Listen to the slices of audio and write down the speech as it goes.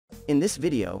In this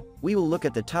video, we will look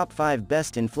at the top 5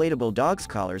 best inflatable dogs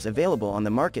collars available on the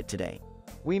market today.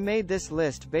 We made this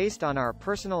list based on our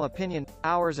personal opinion,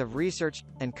 hours of research,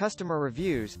 and customer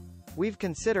reviews. We've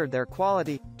considered their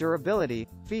quality, durability,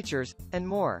 features, and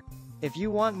more. If you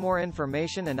want more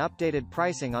information and updated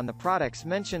pricing on the products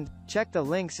mentioned, check the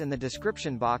links in the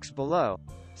description box below.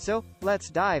 So, let's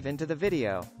dive into the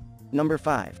video. Number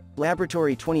 5.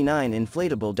 Laboratory 29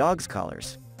 Inflatable Dogs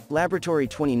Collars. Laboratory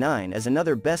 29 is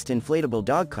another best inflatable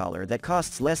dog collar that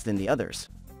costs less than the others.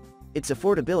 Its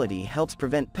affordability helps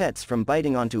prevent pets from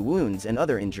biting onto wounds and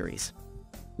other injuries.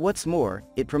 What's more,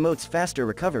 it promotes faster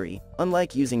recovery,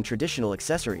 unlike using traditional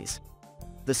accessories.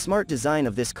 The smart design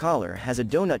of this collar has a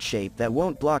donut shape that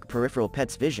won't block peripheral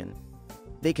pets' vision.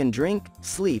 They can drink,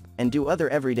 sleep, and do other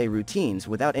everyday routines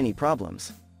without any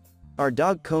problems. Our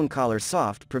dog cone collar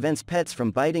soft prevents pets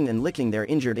from biting and licking their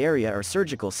injured area or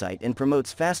surgical site and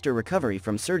promotes faster recovery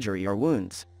from surgery or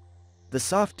wounds. The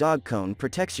soft dog cone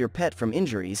protects your pet from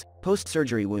injuries,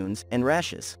 post-surgery wounds, and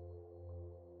rashes.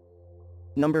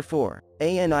 Number 4.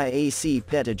 ANIAC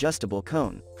Pet Adjustable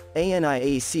Cone.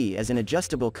 ANIAC is an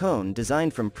adjustable cone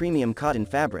designed from premium cotton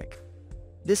fabric.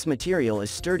 This material is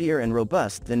sturdier and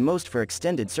robust than most for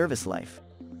extended service life.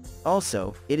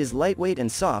 Also, it is lightweight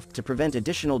and soft to prevent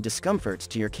additional discomforts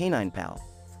to your canine pal.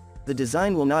 The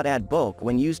design will not add bulk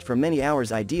when used for many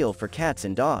hours, ideal for cats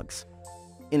and dogs.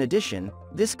 In addition,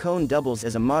 this cone doubles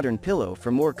as a modern pillow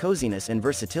for more coziness and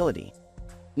versatility.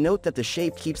 Note that the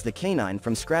shape keeps the canine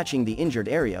from scratching the injured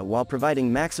area while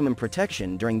providing maximum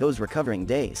protection during those recovering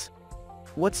days.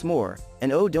 What's more, an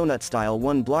donut style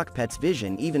one block pet's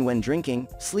vision even when drinking,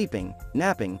 sleeping,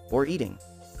 napping, or eating.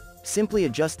 Simply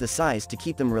adjust the size to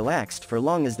keep them relaxed for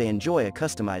long as they enjoy a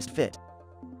customized fit.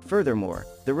 Furthermore,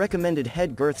 the recommended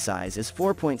head girth size is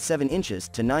 4.7 inches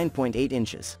to 9.8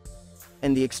 inches.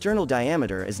 And the external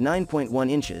diameter is 9.1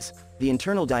 inches, the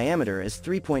internal diameter is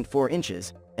 3.4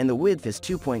 inches, and the width is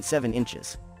 2.7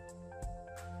 inches.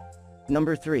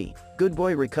 Number 3.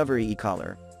 GoodBoy Recovery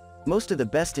E-Collar. Most of the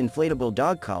best inflatable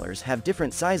dog collars have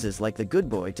different sizes like the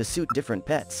GoodBoy to suit different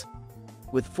pets.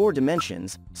 With 4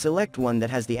 dimensions, select one that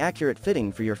has the accurate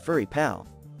fitting for your furry pal.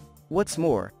 What's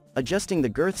more, adjusting the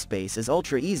girth space is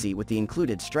ultra easy with the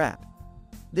included strap.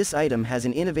 This item has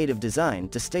an innovative design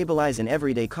to stabilize an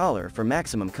everyday collar for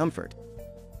maximum comfort.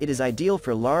 It is ideal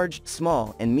for large,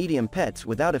 small, and medium pets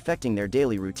without affecting their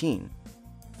daily routine.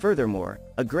 Furthermore,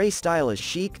 a gray style is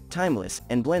chic, timeless,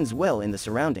 and blends well in the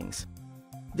surroundings.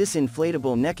 This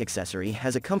inflatable neck accessory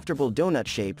has a comfortable donut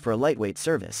shape for a lightweight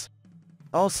service.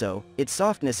 Also, its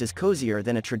softness is cozier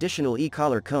than a traditional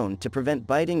e-collar cone to prevent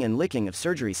biting and licking of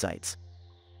surgery sites.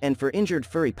 And for injured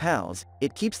furry pals,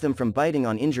 it keeps them from biting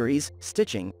on injuries,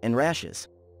 stitching, and rashes.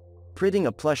 Printing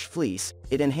a plush fleece,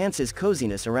 it enhances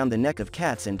coziness around the neck of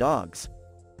cats and dogs.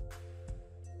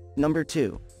 Number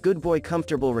 2. GoodBoy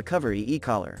Comfortable Recovery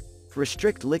E-Collar.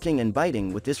 Restrict licking and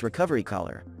biting with this recovery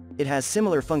collar. It has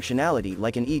similar functionality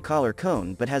like an e-collar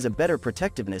cone but has a better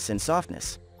protectiveness and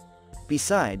softness.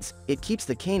 Besides, it keeps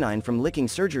the canine from licking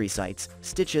surgery sites,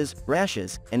 stitches,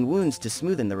 rashes, and wounds to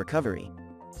smoothen the recovery.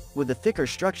 With a thicker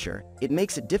structure, it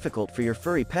makes it difficult for your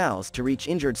furry pals to reach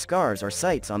injured scars or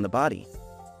sites on the body.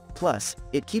 Plus,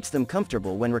 it keeps them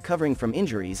comfortable when recovering from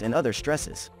injuries and other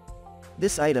stresses.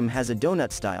 This item has a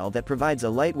donut style that provides a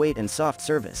lightweight and soft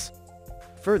service.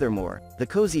 Furthermore, the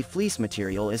cozy fleece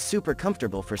material is super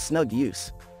comfortable for snug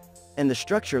use. And the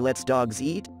structure lets dogs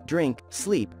eat, drink,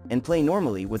 sleep, and play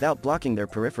normally without blocking their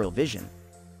peripheral vision.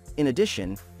 In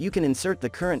addition, you can insert the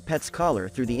current pet's collar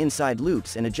through the inside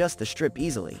loops and adjust the strip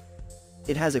easily.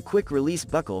 It has a quick release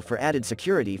buckle for added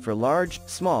security for large,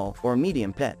 small, or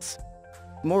medium pets.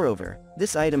 Moreover,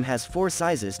 this item has 4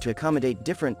 sizes to accommodate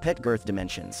different pet girth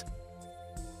dimensions.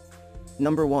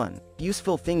 Number 1.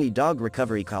 UsefulThingy Dog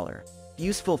Recovery Collar.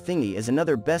 UsefulThingy is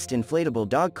another best inflatable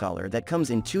dog collar that comes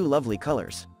in 2 lovely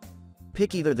colors.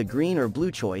 Pick either the green or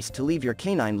blue choice to leave your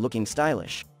canine looking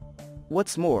stylish.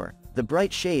 What's more, the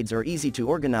bright shades are easy to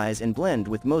organize and blend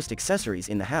with most accessories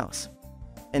in the house.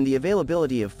 And the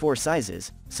availability of 4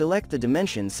 sizes, select the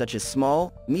dimensions such as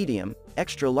small, medium,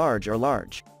 extra large or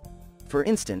large. For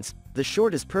instance, the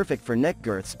short is perfect for neck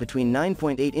girths between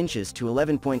 9.8 inches to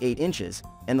 11.8 inches,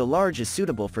 and the large is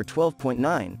suitable for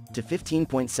 12.9 to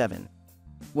 15.7.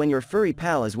 When your furry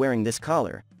pal is wearing this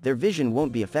collar, their vision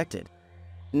won't be affected.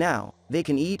 Now, they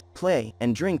can eat, play,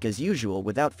 and drink as usual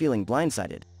without feeling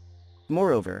blindsided.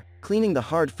 Moreover, cleaning the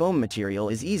hard foam material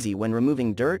is easy when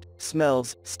removing dirt,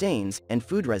 smells, stains, and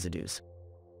food residues.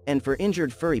 And for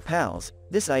injured furry pals,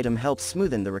 this item helps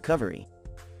smoothen the recovery.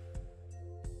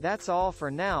 That's all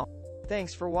for now.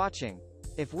 Thanks for watching.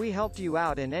 If we helped you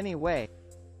out in any way,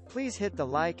 Please hit the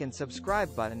like and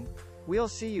subscribe button. We'll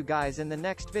see you guys in the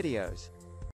next videos.